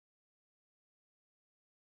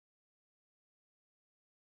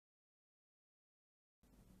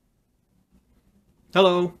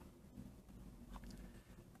Hello,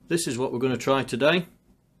 this is what we're going to try today.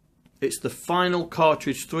 It's the Final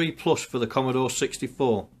Cartridge 3 Plus for the Commodore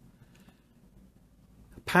 64.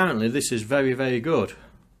 Apparently this is very good.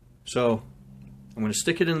 So I'm going to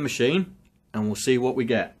stick it in the machine and we'll see what we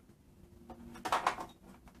get.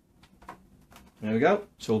 There we go,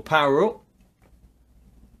 so we'll power up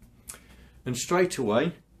and straight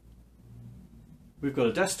away we've got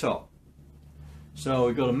a desktop. So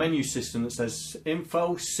we've got a menu system that says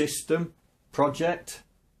Info, System, Project,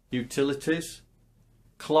 Utilities,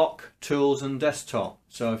 Clock, Tools and Desktop.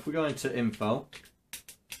 So if we go into Info,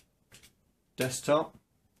 Desktop,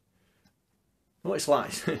 oh, it's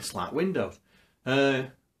like Windows.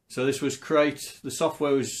 So this was the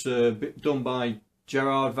software was done by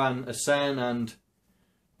Gerard Van Assen, and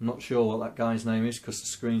I'm not sure what that guy's name is because the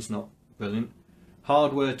screen's not brilliant.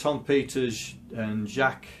 Hardware, Tom Peters and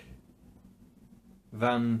Jacques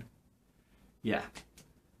Van,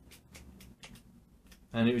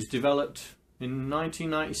 and it was developed in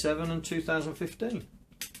 1997 and 2015.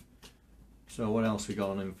 So what else we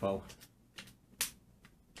got on info?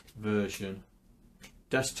 Version,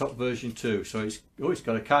 desktop version 2. So it's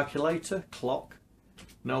got a calculator, clock,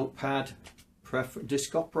 notepad,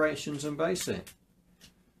 disk operations and basic.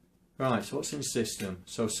 Right, so what's in system?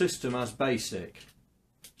 So system has basic.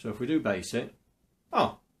 So if we do basic,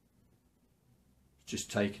 oh, it's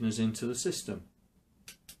just taking us into the system.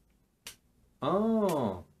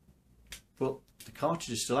 Oh, but the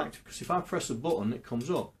cartridge is still active because if I press a button it comes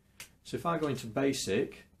up. So if I go into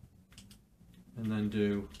basic and then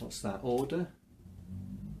do, what's that, order?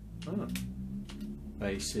 Oh,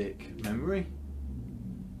 basic memory.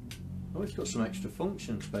 Oh, it's got some extra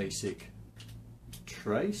functions. Basic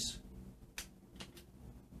trace.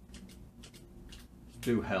 Let's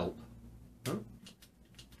do help. Oh,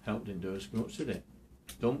 help didn't do as much, did it?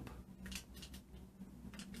 Dump.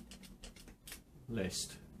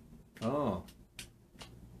 List. Oh,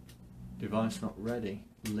 device not ready.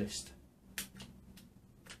 List.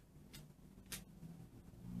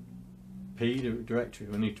 P directory.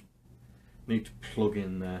 We need to plug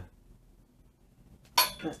in there.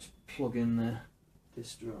 Let's plug in there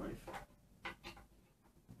this drive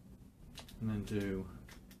and then do.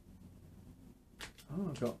 Oh,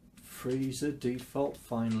 I've got freezer default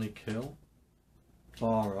finally kill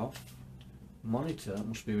bar off monitor. That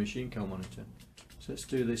must be a machine code monitor. So let's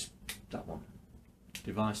do this, that one.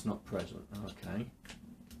 Device not present. Okay.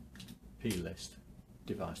 P list.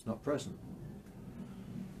 Device not present.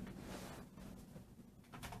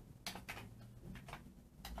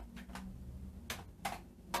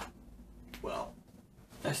 Well,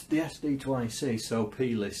 that's the SD to IC, so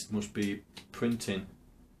P list must be printing.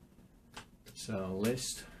 So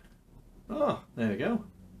list. Oh, there we go.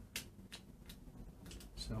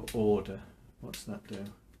 So order. What's that do?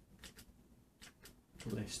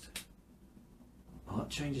 List. Oh, that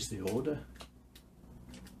changes the order.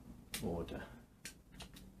 Order.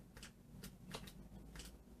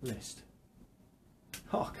 List.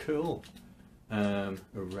 Oh, cool.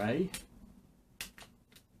 Array.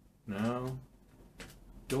 No.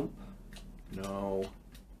 Dump. No.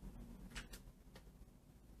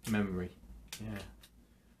 Memory. Yeah.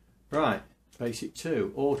 Right. Basic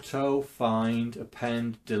 2. Auto, find,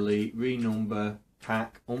 append, delete, renumber,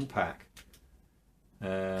 pack, unpack.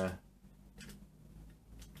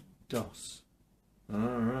 DOS.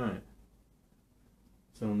 Alright.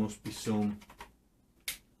 So there must be some,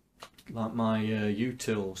 like my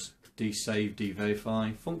utils, desave,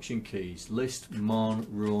 deverify, function keys, list, mon,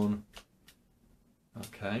 run.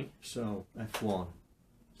 Okay, so F1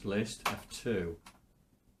 is list, F2.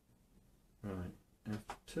 Right,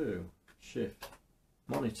 F2, shift,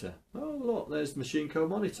 monitor. Oh look, there's the machine code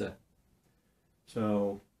monitor.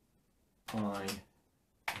 So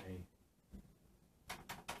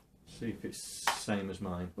see if it's the same as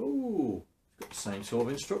mine. Ooh, it's got the same sort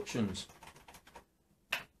of instructions.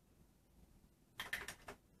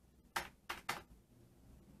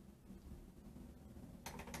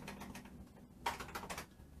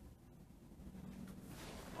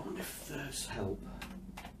 I wonder if there's help.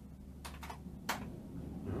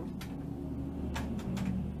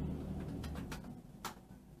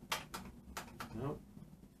 No.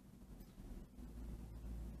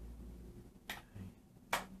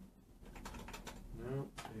 No.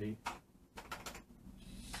 B,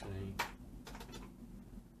 C,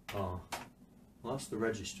 R. Well, that's the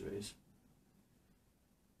registries.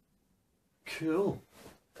 Cool.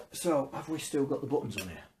 So, have we still got the buttons on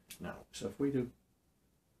here? No. So if we do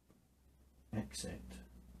exit,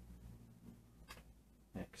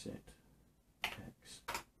 exit, X.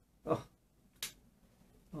 Oh,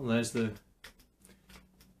 well, there's the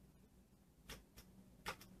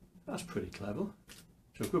That's pretty clever.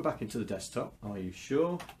 So go back into the desktop. Are you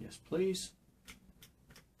sure? Yes, please.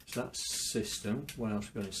 So that's system. What else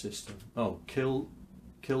we got in system? Oh, kill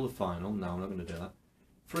the final. No, I'm not going to do that.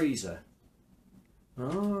 Freezer.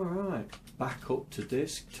 Alright. Back up to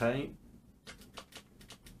disk, tape.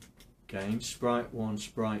 Game. Sprite 1,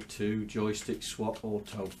 Sprite 2, joystick swap,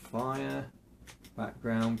 auto fire.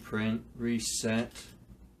 Background, print, reset.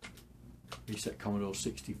 Reset Commodore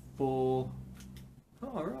 64.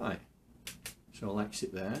 Alright. So I'll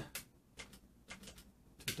exit there.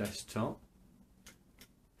 To desktop.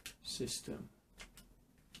 System.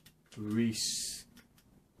 Rescroll.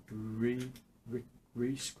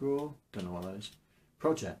 Don't know what that is.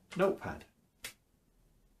 Project. Notepad.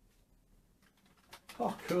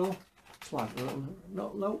 Oh, cool. It's like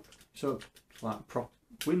nope. So it's like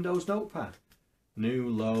Windows Notepad. New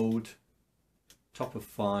load. Top of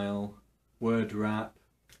file. Word wrap.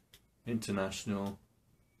 International.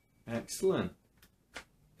 Excellent.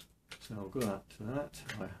 So I'll go back to that.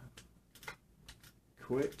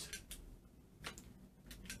 Quit.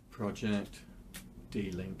 Project.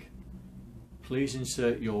 D-link. Please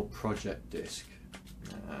insert your project disk.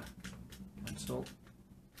 Cancel.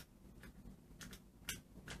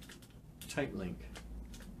 Take link.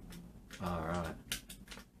 Alright.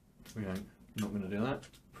 We ain't not going to do that.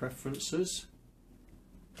 Preferences.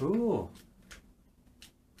 Ooh.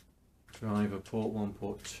 Driver port 1,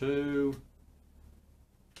 port 2.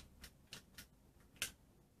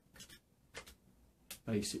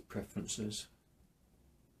 Basic preferences.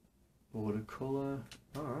 Border colour.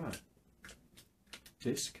 Alright.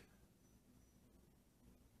 Disk.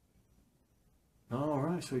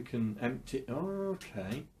 Alright, so we can empty.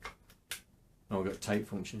 Okay. Oh, we've got tape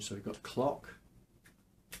function, so we've got clock,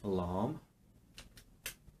 alarm,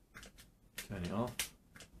 turn it off,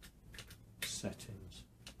 settings,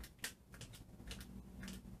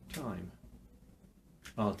 time.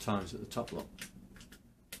 Oh, time's at the top, look.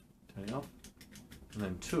 Turn it off. And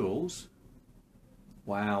then tools.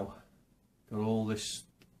 Wow. Got all this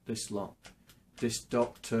lot. Disk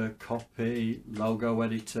doctor, copy, logo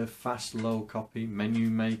editor, fast low copy, menu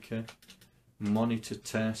maker, monitor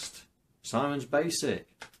test, Simon's Basic,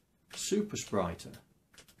 Super Spriter,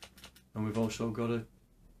 and we've also got a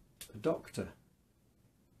doctor.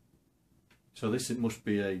 So this must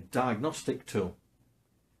be a diagnostic tool.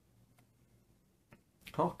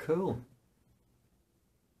 Oh, cool.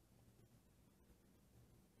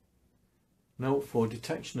 Note for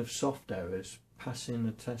detection of soft errors, passing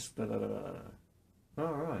the test.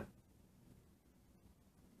 All right.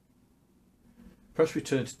 Press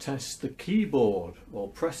return to test the keyboard, or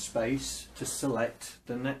press space to select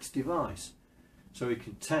the next device. So we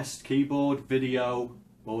can test keyboard, video,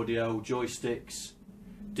 audio, joysticks,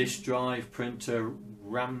 disk drive, printer,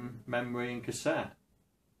 RAM, memory and cassette.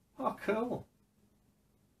 Oh, cool.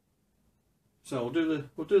 So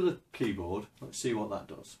we'll do the keyboard. Let's see what that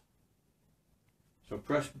does. So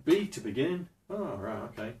press B to begin. Oh, right,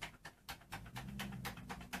 okay.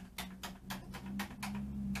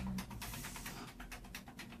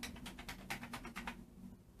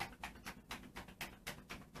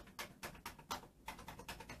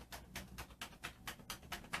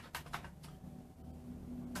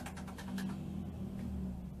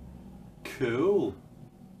 Cool.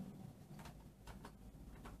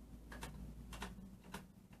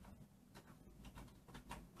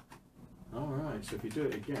 All right, so if you do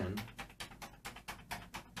it again,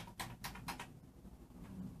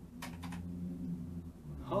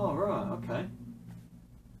 all right, okay.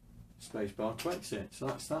 Spacebar to exit. So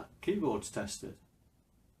that's that. Keyboard's tested.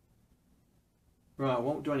 Right, I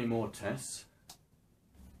won't do any more tests.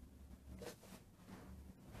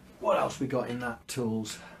 What else we got in that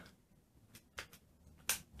tools?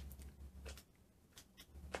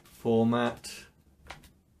 Format,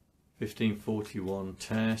 1541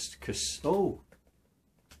 test. Oh,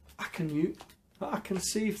 I can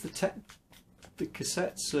see if the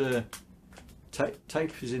cassette's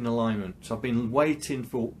tape is in alignment. So I've been waiting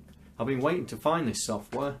to find this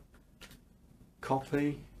software.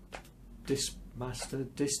 Copy, disk master,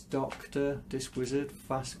 disk doctor, disk wizard,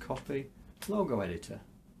 fast copy, logo editor.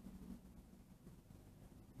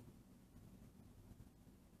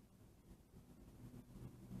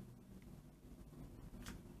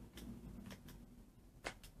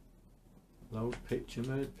 Load picture,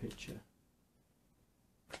 mode picture.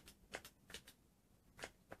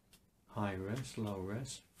 High res, low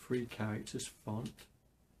res, 3 characters, font,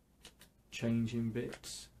 changing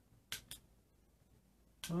bits.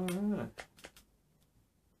 Alright.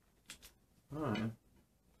 Alright.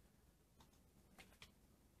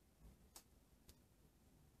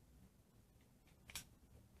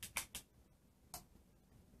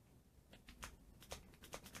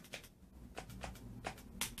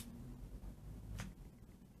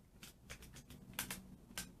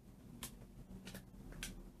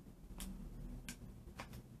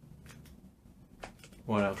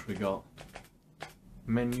 What else we got?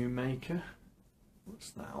 Menu maker. What's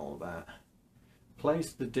that all about?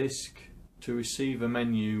 Place the disk to receive a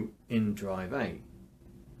menu in drive A.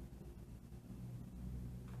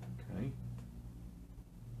 Okay.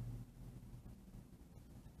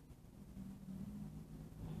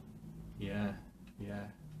 Yeah.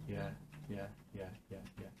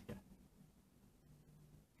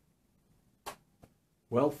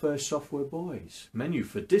 Welfare Software Boys. Menu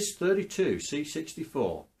for disk 32,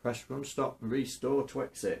 C64. Press run, stop, and restore to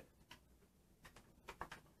exit.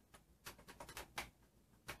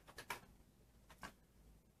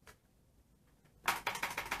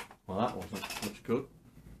 Well, that wasn't much good.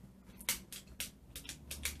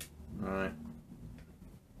 Right.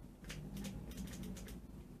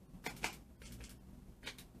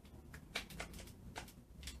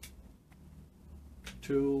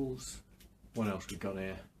 Tools. What else we got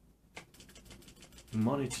here?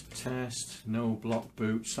 Monitor test, no block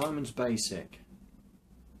boot, Simon's Basic.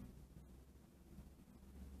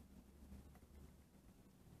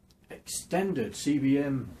 Extended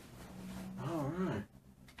CBM. Alright.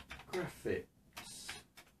 Graphics.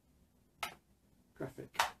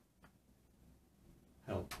 Graphic.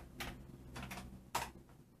 Help.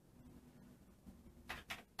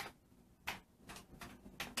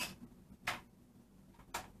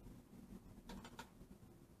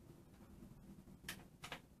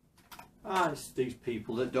 Ah, it's these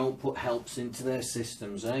people that don't put helps into their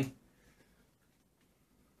systems, eh?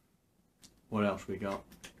 What else we got?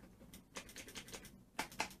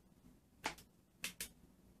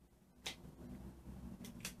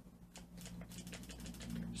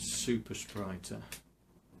 Super Sprite.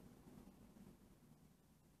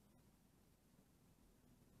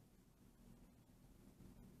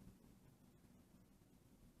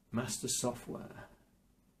 Master software.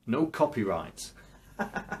 No copyright.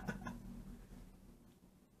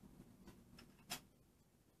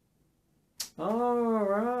 All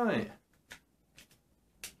right.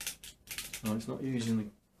 Oh, it's not using the.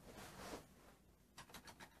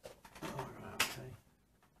 All right, okay.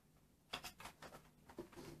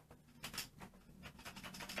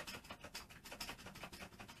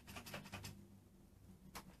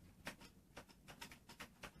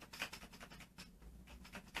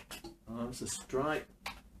 Oh, it's a Sprite.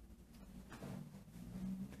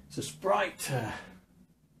 It's a Sprite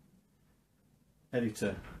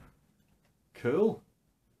Editor. Cool.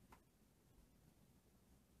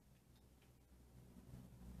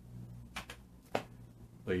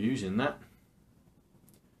 We're using that.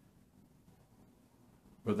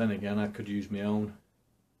 But then again, I could use my own.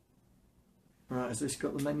 Right, has this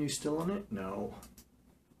got the menu still on it? No.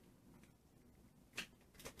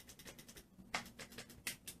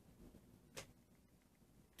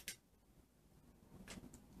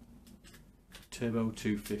 Turbo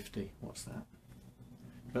 250, what's that?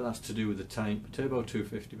 But that's to do with the type. Turbo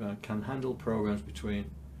 250 can handle programs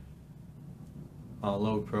between our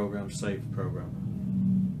load program, save program.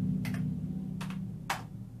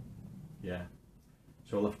 Yeah.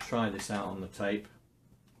 So I'll have to try this out on the tape.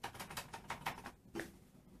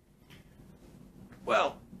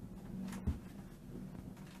 Well,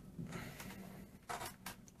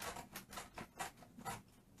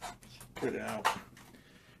 put it out.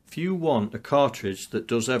 If you want a cartridge that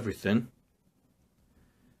does everything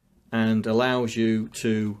and allows you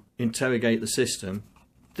to interrogate the system,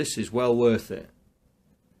 this is well worth it.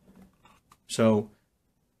 So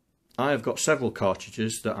I've got several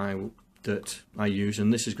cartridges that I use,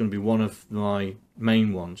 and this is going to be one of my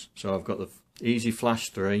main ones. So I've got the Easy Flash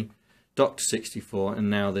 3, Dr. 64, and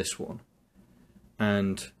now this one.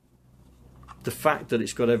 And the fact that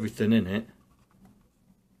it's got everything in it,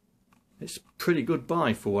 it's a pretty good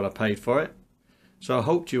buy for what I paid for it. So I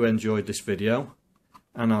hope you enjoyed this video,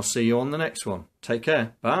 and I'll see you on the next one. Take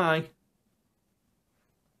care. Bye.